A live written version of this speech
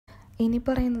ഇനി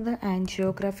പറയുന്നത്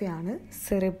ആൻജിയോഗ്രാഫി ആണ്.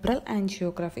 Cerebral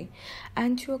angiography.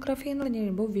 ആൻജിയോഗ്രാഫി എന്ന് പറഞ്ഞു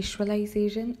കഴിയുമ്പോൾ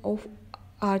വിഷ്വലൈസേഷൻ ഓഫ്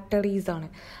ആർട്ടറീസ് ആണ്.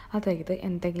 അതായത്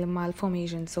എന്തെങ്കിലും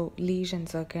മാൽഫോർമേഷൻസോ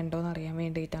ലീഷൻസോ ഒക്കെ ഉണ്ടോ എന്ന് അറിയാൻ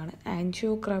വേണ്ടിയിട്ടാണ്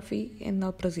ആൻജിയോഗ്രാഫി എന്ന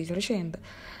പ്രൊസീജിയർ ചെയ്യുന്നത്.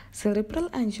 സെറിബ്രൽ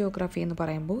ആൻജിയോഗ്രാഫി എന്ന്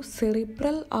പറയുമ്പോൾ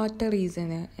സെറിബ്രൽ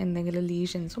ആർട്ടറീസിന് എന്തെങ്കിലും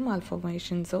ലീഷൻസോ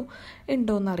മാൽഫോർമേഷൻസോ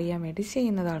ഉണ്ടോ എന്ന് അറിയാൻ വേണ്ടി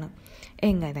ചെയ്യുന്നതാണ്.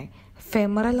 എങ്ങനെ?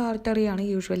 ഫെമറൽ ആർട്ടറിയാണ്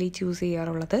യൂഷ്വലി ചൂസ്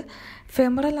ചെയ്യാറുള്ളത്.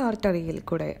 ഫെമറൽ ആർട്ടറിയിൽ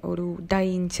കൂടെ ഒരു ഡൈ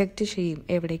ഇൻജെക്റ്റ് ചെയ്യും.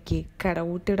 എവിടേക്ക്?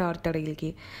 കരോട്ടിഡ്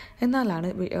ആർട്ടറിയിലേക്ക്. എന്നാലാണ്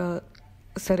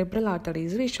സെറിബ്രൽ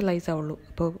ആർട്ടറീസ് വിഷ്വലൈസ് ആവുള്ളൂ.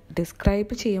 അപ്പോൾ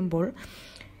ഡിസ്ക്രൈബ് ചെയ്യുമ്പോൾ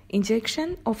injection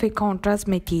of a contrast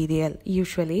material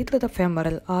usually through the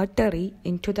femoral artery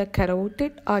into the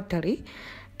carotid artery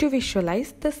to visualize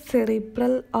the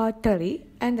cerebral artery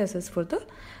and assess for the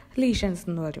lesions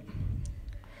എന്ന് വരും.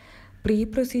 Pre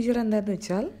procedure എന്താണെന്ന്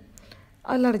വെച്ചാൽ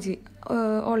allergy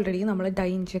already നമ്മൾ dye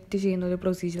inject ചെയ്യുന്ന ഒരു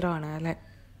പ്രൊസീജിയറാണ് അല്ലേ.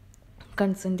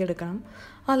 Consent എടുക്കണം.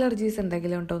 Allergies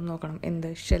എന്തെങ്കിലും ഉണ്ടോ എന്ന് നോക്കണം. എന്ത്?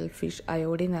 ഷെൽഫിഷ്,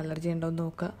 അയോഡിൻ അലർജി ഉണ്ടോ എന്ന്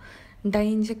നോക്കുക. ഡൈ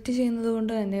ഇൻജെക്റ്റ് ചെയ്യുന്നത്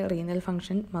കൊണ്ട് തന്നെ റീനൽ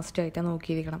ഫങ്ഷൻ മസ്റ്റായിട്ട്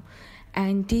നോക്കിയിരിക്കണം.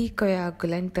 ആൻറ്റി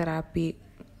കൊയാഗുലൻറ്റ് തെറാപ്പി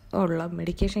ഉള്ള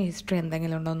മെഡിക്കേഷൻ ഹിസ്റ്ററി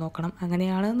എന്തെങ്കിലും ഉണ്ടോ എന്ന് നോക്കണം.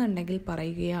 അങ്ങനെയാണെന്നുണ്ടെങ്കിൽ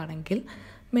പറയുകയാണെങ്കിൽ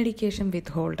മെഡിക്കേഷൻ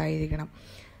വിത്ത് ഹോൾഡ് ആയിരിക്കണം.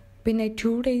 പിന്നെ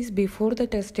 2 days ബിഫോർ ദ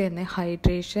ടെസ്റ്റ് തന്നെ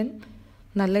ഹൈഡ്രേഷൻ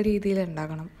നല്ല രീതിയിൽ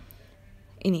ഉണ്ടാകണം.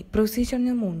 ഇനി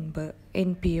പ്രൊസീജിയറിന് മുൻപ്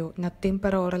NPO നത്തിങ്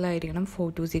പെർ ഓറൽ ആയിരിക്കണം 4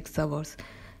 to 6 hours.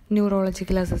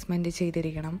 ന്യൂറോളജിക്കൽ അസസ്മെൻറ്റ്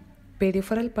ചെയ്തിരിക്കണം.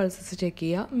 പെരിഫറൽ പൾസസ് ചെക്ക്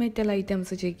ചെയ്യുക, മെറ്റൽ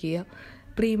ഐറ്റംസ് ചെക്ക് ചെയ്യുക,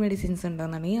 പ്രീ മെഡിസിൻസ്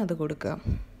ഉണ്ടെന്നുണ്ടെങ്കിൽ അത് കൊടുക്കുക.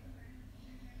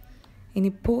 ഇനി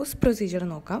പോസ്റ്റ് പ്രൊസീജിയർ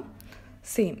നോക്കാം.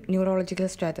 Same neurological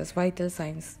status, vital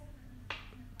signs,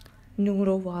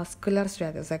 neuro vascular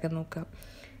status ഒക്കെ നോക്കുക.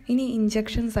 ഇനി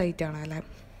ഇഞ്ചക്ഷൻ സൈറ്റാണ് അല്ലേ.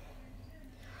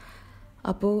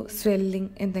 അപ്പോൾ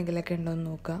സ്വെല്ലിങ് എന്തെങ്കിലുമൊക്കെ ഉണ്ടോ എന്ന്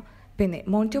നോക്കുക. പിന്നെ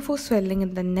monitor four swelling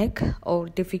in the neck or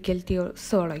difficulty or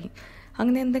സോളോയിങ്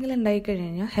അങ്ങനെ എന്തെങ്കിലും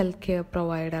ഉണ്ടായിക്കഴിഞ്ഞാൽ ഹെൽത്ത് കെയർ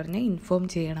പ്രൊവൈഡറിനെ ഇൻഫോം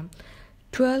ചെയ്യണം.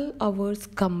 12 hours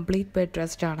കംപ്ലീറ്റ് ബെഡ്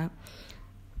റെസ്റ്റ് ആണ്.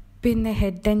 പിന്നെ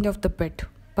head end of the bed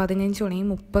 15 മണി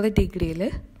 30 ഡിഗ്രിയിൽ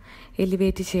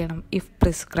എലിവേറ്റ് ചെയ്യണം ഇഫ്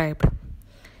പ്രിസ്ക്രൈബ്ഡ്.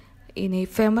 ഇനി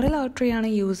ഫെമറൽ ആർട്ടറിയാണ്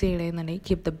യൂസ് ചെയ്യണമെന്നുണ്ടെങ്കിൽ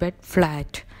keep the bed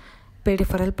flat.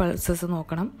 Peripheral pulses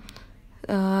നോക്കണം.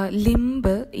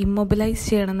 ലിംബ് ഇമ്മൊബിലൈസ്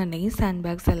ചെയ്യണമെന്നുണ്ടെങ്കിൽ സാൻഡ്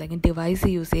ബാഗ്സ് അല്ലെങ്കിൽ ഡിവൈസ്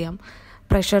യൂസ് ചെയ്യാം.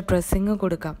 പ്രഷർ ഡ്രസ്സിങ്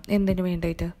കൊടുക്കാം. എന്തിനു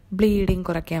വേണ്ടിയിട്ട്? ബ്ലീഡിങ്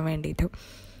കുറയ്ക്കാൻ വേണ്ടിയിട്ട്.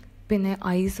 പിന്നെ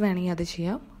ഐസ് വേണമെങ്കിൽ അത്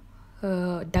ചെയ്യാം.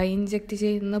 ഡൈ ഇൻജെക്റ്റ്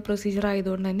ചെയ്യുന്ന പ്രൊസീജിയർ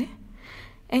ആയതുകൊണ്ട് തന്നെ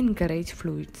എൻകറേജ്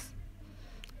ഫ്ലൂയിഡ്സ്.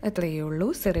 അത്രയേ ഉള്ളൂ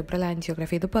സെറിബ്രൽ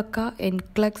ആൻജിയോഗ്രാഫി. ഇത് പക്ക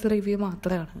NCLEX റിവ്യൂ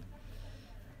മാത്രമാണ്.